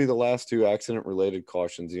 and those would be the last 2 accident-related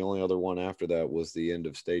cautions. The only other one after that was the end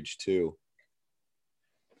of stage 2.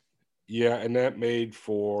 Yeah, and that made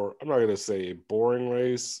for, I'm not going to say a boring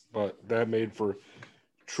race, but that made for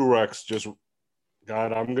Truex just,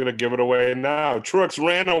 God, I'm going to give it away now. Truex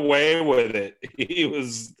ran away with it. He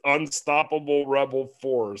was unstoppable rebel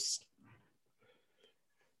force.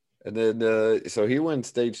 And then, so he wins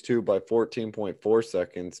stage 2 by 14.4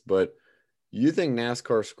 seconds, but you think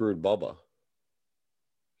NASCAR screwed Bubba?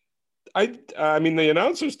 I mean, the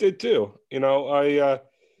announcers did too. You know,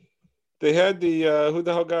 they had the who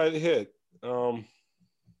the hell got hit? Kurt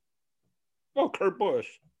Busch.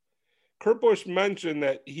 Kurt Busch mentioned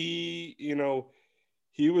that he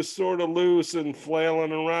was sort of loose and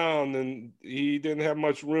flailing around, and he didn't have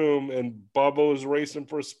much room. And Bubba was racing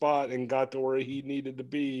for a spot and got to where he needed to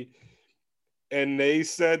be. And they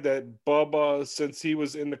said that Bubba, since he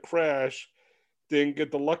was in the crash, didn't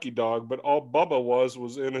get the lucky dog, but all Bubba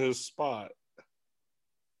was in his spot.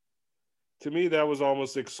 To me, that was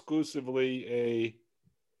almost exclusively a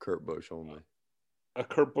Kurt Busch only. A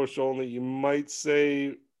Kurt Busch only. You might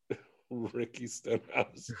say Ricky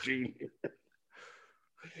Stenhouse Jr.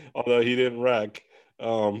 Although he didn't wreck.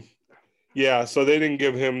 Yeah, so they didn't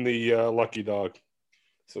give him the lucky dog.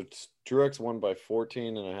 So Truex won by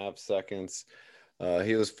 14.5 seconds.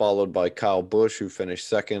 He was followed by Kyle Busch, who finished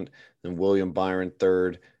second, then William Byron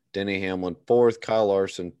third, Denny Hamlin fourth, Kyle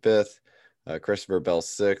Larson fifth, Christopher Bell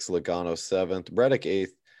sixth, Logano seventh, Reddick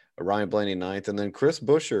eighth, Ryan Blaney ninth, and then Chris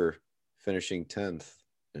Buescher finishing 10th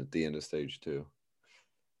at the end of stage 2.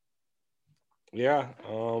 Yeah,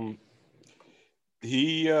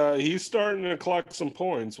 he's starting to clock some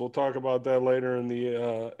points. We'll talk about that later in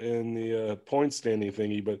the point standing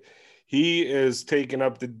thingy, but he is taking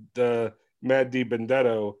up the Matt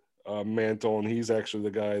DiBenedetto mantle, and he's actually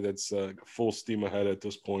the guy that's full steam ahead at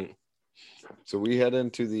this point. So we head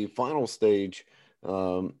into the final stage,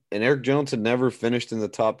 and Eric Jones had never finished in the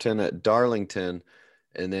top 10 at Darlington,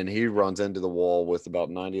 and then he runs into the wall with about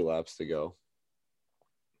 90 laps to go.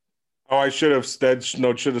 Oh, I should have said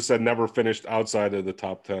never finished outside of the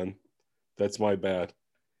top 10. That's my bad.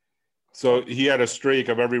 So he had a streak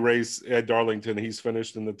of every race at Darlington. He's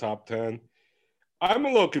finished in the top 10. I'm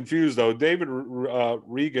a little confused, though. David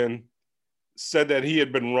Regan said that he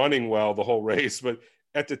had been running well the whole race, but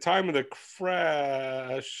at the time of the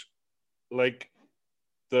crash, like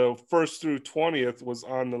the first through 20th was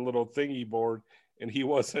on the little thingy board, and he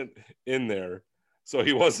wasn't in there. So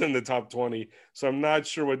he was in the top 20. So I'm not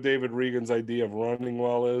sure what David Regan's idea of running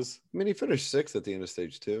well is. I mean, he finished 6th at the end of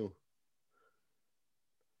stage 2.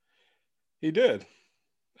 He did.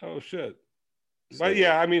 Oh, shit. So, but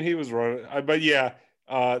yeah, I mean, he was running. But yeah,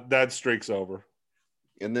 that streak's over.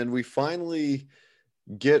 And then we finally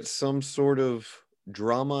get some sort of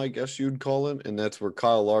drama, I guess you'd call it. And that's where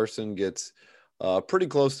Kyle Larson gets pretty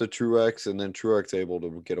close to Truex, and then Truex able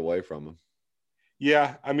to get away from him.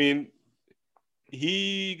 Yeah, I mean,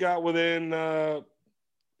 he got within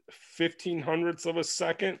 0.15 of a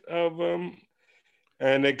second of him,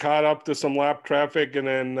 and they caught up to some lap traffic, and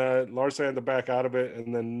then Larson had to back out of it,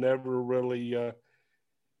 and then never really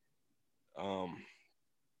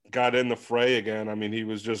got in the fray again. I mean, he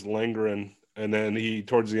was just lingering, and then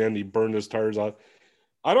towards the end, he burned his tires out.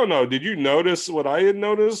 I don't know. Did you notice what I had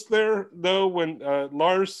noticed there, though, when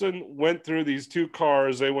Larson went through these 2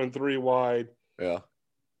 cars, they went 3 wide. Yeah.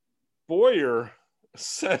 Bowyer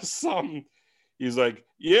says something. He's like,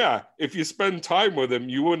 yeah, if you spend time with him,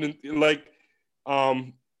 you wouldn't like.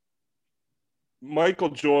 Mike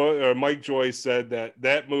Joy said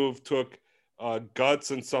that move took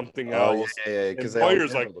guts and something else. Yeah, because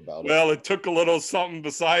Boyer's like, well, it took a little something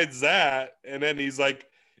besides that. And then he's like,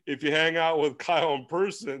 if you hang out with Kyle in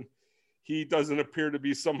person, he doesn't appear to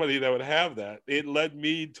be somebody that would have that. It led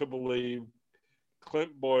me to believe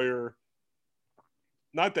Clint Bowyer,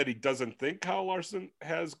 not that he doesn't think Kyle Larson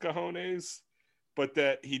has cojones, but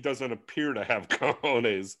that he doesn't appear to have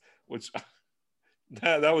cojones, which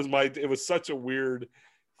that was it was such a weird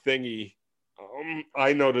thingy.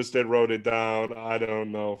 I noticed it, wrote it down. I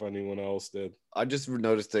don't know if anyone else did. I just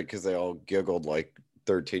noticed it because they all giggled like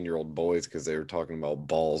 13-year-old boys because they were talking about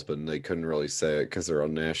balls, but they couldn't really say it because they're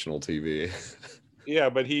on national TV. Yeah,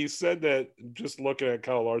 but he said that just looking at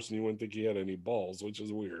Kyle Larson, you wouldn't think he had any balls, which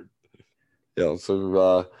is weird. Yeah,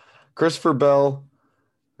 so Christopher Bell,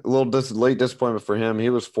 a little late disappointment for him. He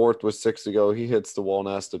was 4th with 6 to go. He hits the wall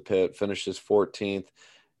and has to pit, finishes 14th.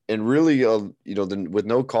 And really, with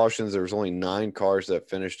no cautions, there was only 9 cars that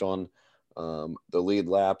finished on the lead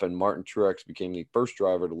lap, and Martin Truex became the first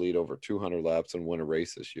driver to lead over 200 laps and win a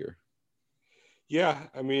race this year. Yeah,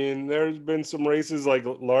 I mean, there's been some races like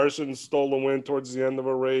Larson stole a win towards the end of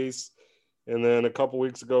a race, and then a couple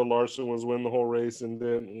weeks ago, Larson was winning the whole race and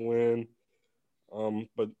didn't win.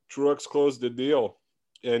 But Truex closed the deal,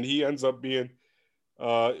 and he ends up being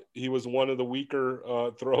he was one of the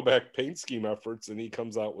weaker throwback paint scheme efforts, and he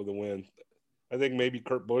comes out with a win. I think maybe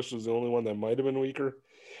Kurt Busch was the only one that might have been weaker.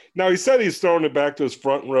 Now, he said he's throwing it back to his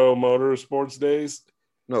front row motorsports days.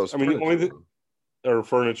 No, I mean, the only thing, or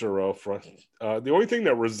furniture row front. The only thing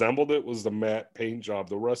that resembled it was the matte paint job.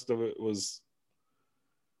 The rest of it was,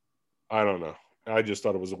 I don't know. I just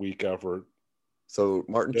thought it was a weak effort. So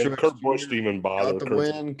Martin And Truex Kurt Busch didn't even bother. got the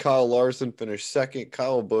win. Kyle Larson finished second.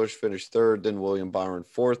 Kyle Busch finished third. Then William Byron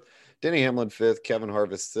fourth. Denny Hamlin fifth. Kevin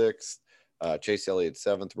Harvick sixth. Chase Elliott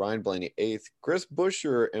seventh. Ryan Blaney eighth. Chris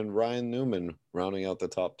Buescher and Ryan Newman rounding out the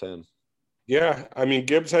top 10. Yeah, I mean,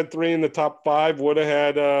 Gibbs had 3 in the top 5. Would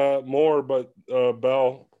have had more, but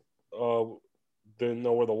Bell didn't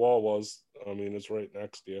know where the wall was. I mean, it's right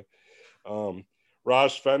next to you.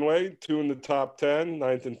 Raj Fenway, 2 in the top 10,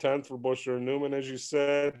 9th and 10th for Buescher and Newman, as you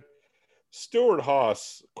said. Stewart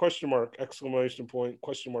Haas, question mark, exclamation point,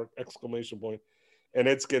 question mark, exclamation point. And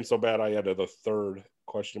it's getting so bad I added a third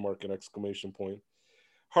question mark and exclamation point.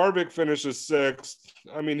 Harvick finishes 6th.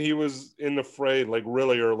 I mean, he was in the fray like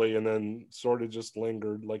really early and then sort of just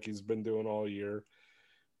lingered like he's been doing all year.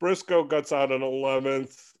 Briscoe guts out in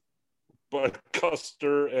 11th, but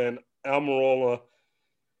Custer and Almirola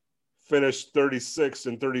finished 36th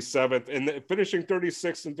and 37th. And finishing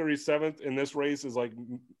 36th and 37th in this race is like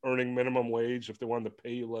earning minimum wage. If they wanted to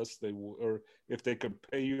pay you less, they would, or if they could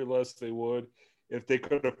pay you less, they would. If they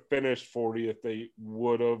could have finished 40th, they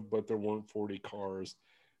would have, but there weren't 40 cars,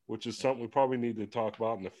 which is something we probably need to talk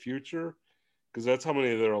about in the future because that's how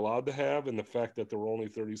many they're allowed to have. And the fact that there were only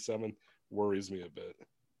 37 worries me a bit.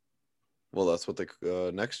 Well, that's what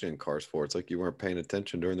the next-gen car's for. It's like you weren't paying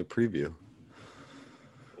attention during the preview.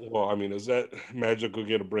 Well, I mean, is that magical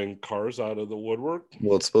to bring cars out of the woodwork?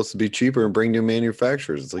 Well, it's supposed to be cheaper and bring new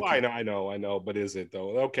manufacturers. It's like well, I know. But is it,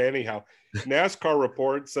 though? Okay, anyhow. NASCAR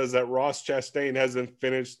report says that Ross Chastain hasn't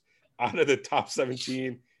finished out of the top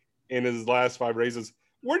 17 in his last 5 races.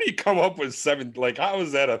 Where do you come up with 7? Like, how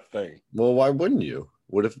is that a thing? Well, why wouldn't you?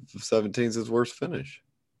 What if 17 is his worst finish?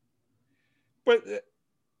 But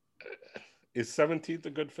is 17th a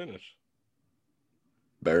good finish?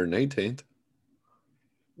 Better than 18th.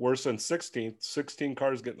 Worse than 16th. 16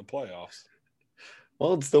 cars get in the playoffs.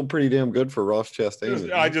 Well, it's still pretty damn good for Ross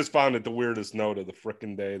Chastain. I just found it the weirdest note of the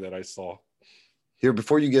frickin' day that I saw. Here,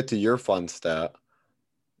 before you get to your fun stat,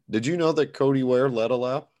 did you know that Cody Ware led a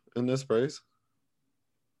lap in this race?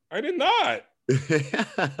 I did not.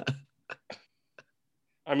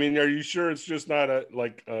 I mean, are you sure it's just not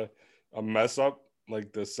a mess up,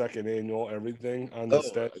 like the second annual everything on the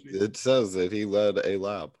stat sheet? It says that he led a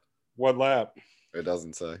lap. What lap? It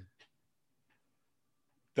doesn't say.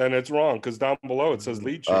 Then it's wrong because down below it says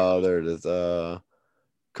lead sheet. Oh, there it is.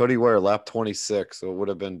 Cody Ware, lap 26, so it would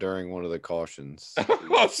have been during one of the cautions.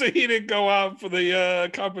 Oh, so he didn't go out for the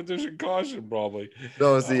competition caution, probably.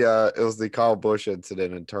 No, it was the Kyle Busch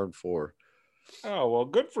incident in turn 4. Oh, well,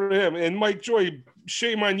 good for him. And Mike Joy,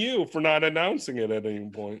 shame on you for not announcing it at any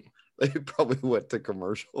point. They probably went to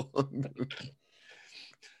commercial.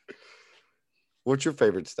 What's your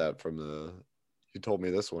favorite stat from the? You told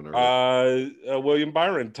me this one already. William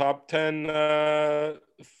Byron, top 10.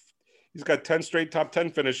 He's got 10 straight top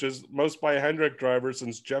 10 finishes, most by a Hendrick driver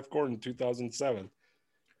since Jeff Gordon 2007.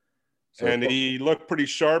 So, and he looked pretty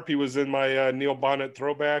sharp. He was in my Neil Bonnet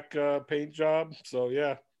throwback paint job. So,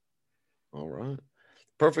 yeah. All right.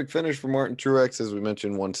 Perfect finish for Martin Truex. As we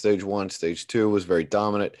mentioned, stage 1, stage 2 was very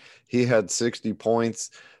dominant. He had 60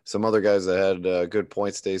 points. Some other guys that had good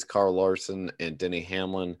points days, Kyle Larson and Denny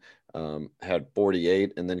Hamlin, had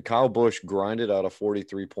 48. And then Kyle Busch grinded out a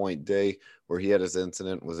 43-point day where he had his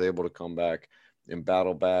incident, was able to come back and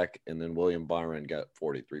battle back. And then William Byron got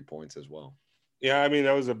 43 points as well. Yeah, I mean,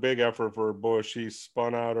 that was a big effort for Busch. He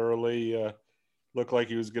spun out early, looked like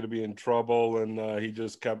he was going to be in trouble, and he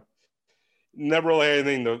just kept never really had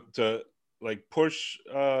anything to like push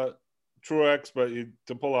Truex, but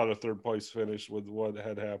to pull out a third place finish with what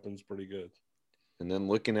had happened is pretty good. And then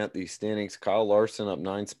looking at the standings, Kyle Larson up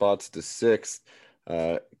 9 spots to 6th.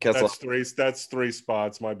 That's 3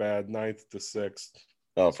 spots. My bad. 9th to 6th.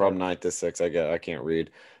 Oh, from 9th to 6th. I can't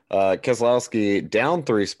read. Keselowski down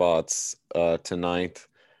 3 spots to 9th.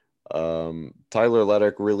 Tyler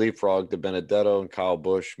Reddick leapfrogged to Benedetto, and Kyle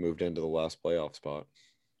Busch moved into the last playoff spot.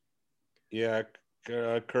 Yeah,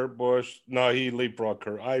 Kurt Busch. No, he leapfrogged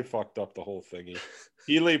Kurt. I fucked up the whole thing.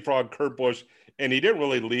 He leapfrogged Kurt Busch, and he didn't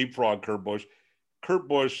really leapfrog Kurt Busch. Kurt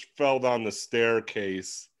Busch fell down the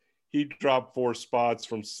staircase. He dropped 4 spots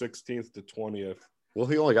from 16th to 20th. Well,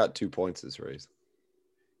 he only got 2 points this race.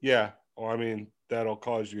 Yeah. Well, I mean, that'll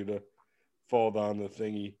cause you to fall down the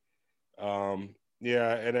thingy.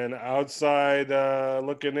 Yeah, and then outside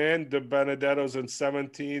looking in, De Benedetto's in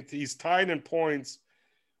 17th. He's tied in points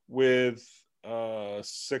with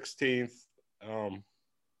 16th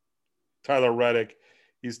Tyler Reddick.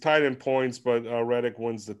 He's tied in points, but Reddick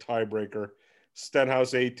wins the tiebreaker.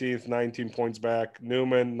 Stenhouse 18th, 19 points back.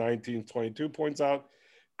 Newman 19th, 22 points out.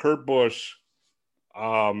 Kurt Busch,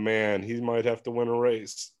 oh man, he might have to win a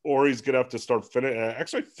race, or he's gonna have to start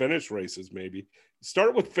finish races. Maybe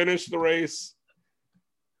start with finish the race,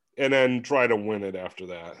 and then try to win it after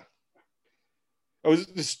that. I was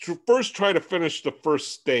just first try to finish the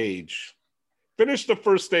first stage,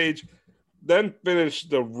 then finish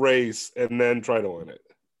the race, and then try to win it.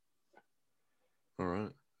 All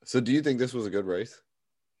right. So do you think this was a good race?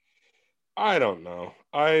 I don't know.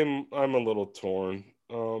 I'm a little torn.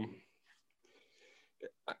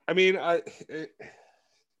 I mean,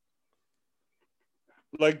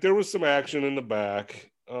 like there was some action in the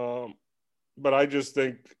back, but I just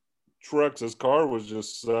think Truex's car was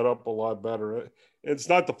just set up a lot better. It's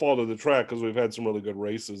not the fault of the track because we've had some really good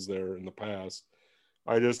races there in the past.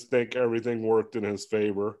 I just think everything worked in his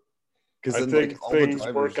favor. Because I think things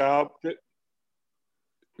work out.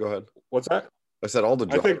 Go ahead. What's that? I said all the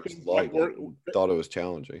drivers thought it was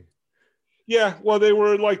challenging. Yeah, well, they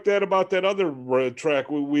were like that about that other track.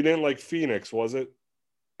 We didn't like Phoenix, was it?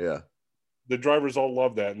 Yeah. The drivers all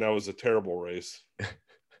loved that, and that was a terrible race.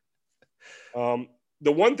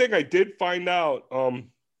 The one thing I did find out,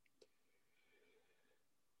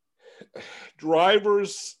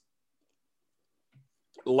 drivers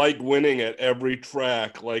like winning at every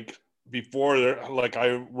track. Like before, like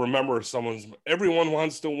I remember everyone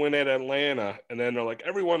wants to win at Atlanta, and then they're like,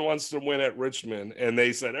 everyone wants to win at Richmond, and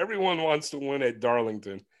they said everyone wants to win at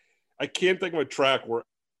Darlington. I can't think of a track where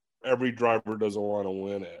every driver doesn't want to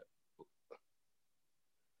win at.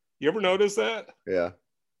 You ever notice that? Yeah.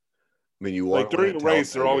 I mean, you want like during the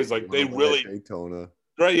race, they're always like they really Daytona.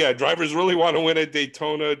 Right, yeah. Drivers really want to win at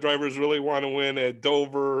Daytona. Drivers really want to win at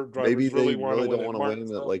Dover. Drivers maybe they really don't want to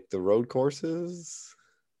win at like the road courses.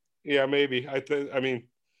 Yeah, maybe.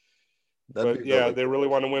 But yeah, they really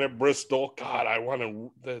want to win at Bristol. God,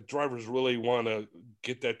 the drivers really want to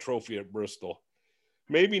get that trophy at Bristol.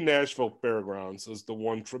 Maybe Nashville Fairgrounds is the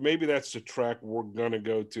one. Maybe that's the track we're gonna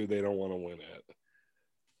go to. They don't want to win at.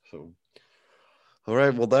 So. All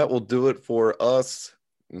right, well, that will do it for us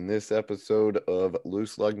in this episode of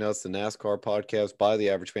Loose Lug Nuts, the NASCAR podcast by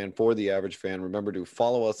the average fan for the average fan. Remember to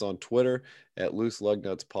follow us on Twitter at Loose Lug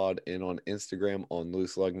Nuts Pod and on Instagram on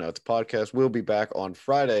Loose Lug Nuts Podcast. We'll be back on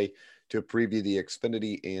Friday to preview the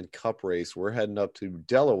Xfinity and Cup race. We're heading up to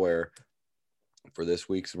Delaware for this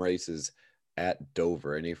week's races at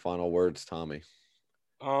Dover. Any final words, Tommy?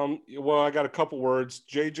 Well, I got a couple words.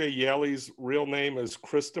 JJ Yeley's real name is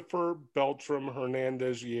Christopher Beltram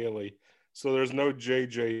Hernandez Yeley. So there's no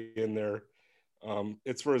JJ in there.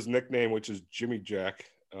 It's for his nickname, which is Jimmy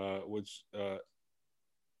Jack, which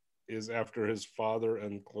is after his father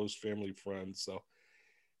and close family friend. So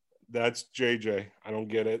that's JJ. I don't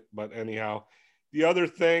get it. But anyhow, the other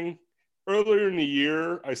thing, earlier in the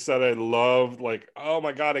year, I said I loved, like, oh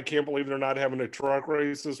my God, I can't believe they're not having a truck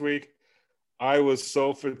race this week. I was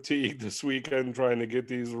so fatigued this weekend trying to get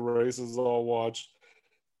these races all watched.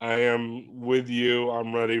 I am with you.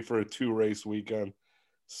 I'm ready for a 2-race weekend.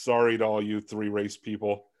 Sorry to all you 3-race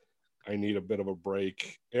people. I need a bit of a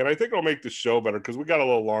break. And I think it'll make the show better because we got a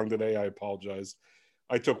little long today. I apologize.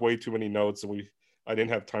 I took way too many notes and I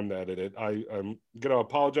didn't have time to edit it. I'm going to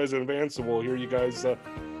apologize in advance, and we'll hear you guys.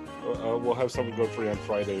 We'll have something good for you on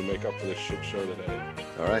Friday to make up for this shit show today.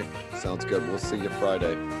 All right. Sounds good. We'll see you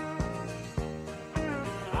Friday.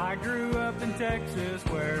 I grew up in Texas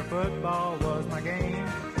where football was my game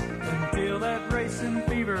until that racing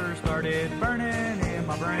fever started burning in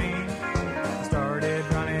my brain. I started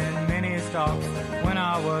running mini stocks when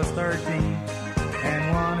I was 13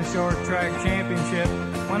 and won a short track championship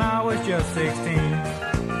when I was just 16.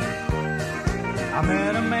 I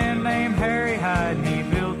met a man named Harry Hyde and he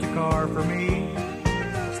built a car for me,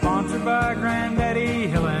 sponsored by Granddaddy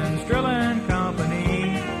Hill and Strilling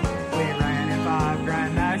Company. We ran in 5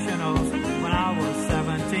 Grand Nationals when I was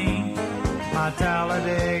 17. My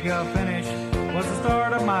Talladega finish was the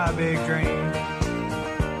start of my big dream.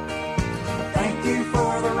 Thank you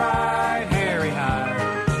for the ride, Harry Hyde.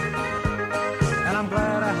 And I'm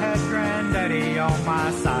glad I had Granddaddy on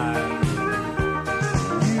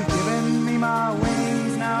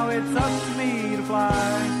it's up to me to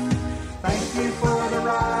fly. Thank you for the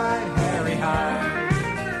ride, Harry Hyde.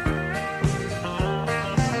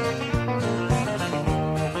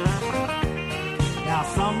 Now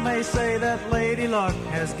some may say that Lady Luck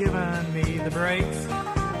has given me the breaks.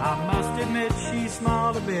 I must admit she's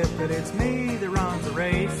small a bit, but it's me that runs the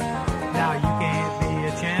race. Now you can't be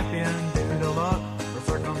a champion due to luck or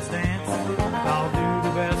circumstance. I'll do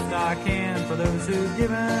the best I can for those who've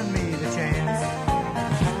given me the chance.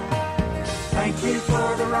 Thank you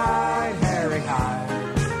for the ride.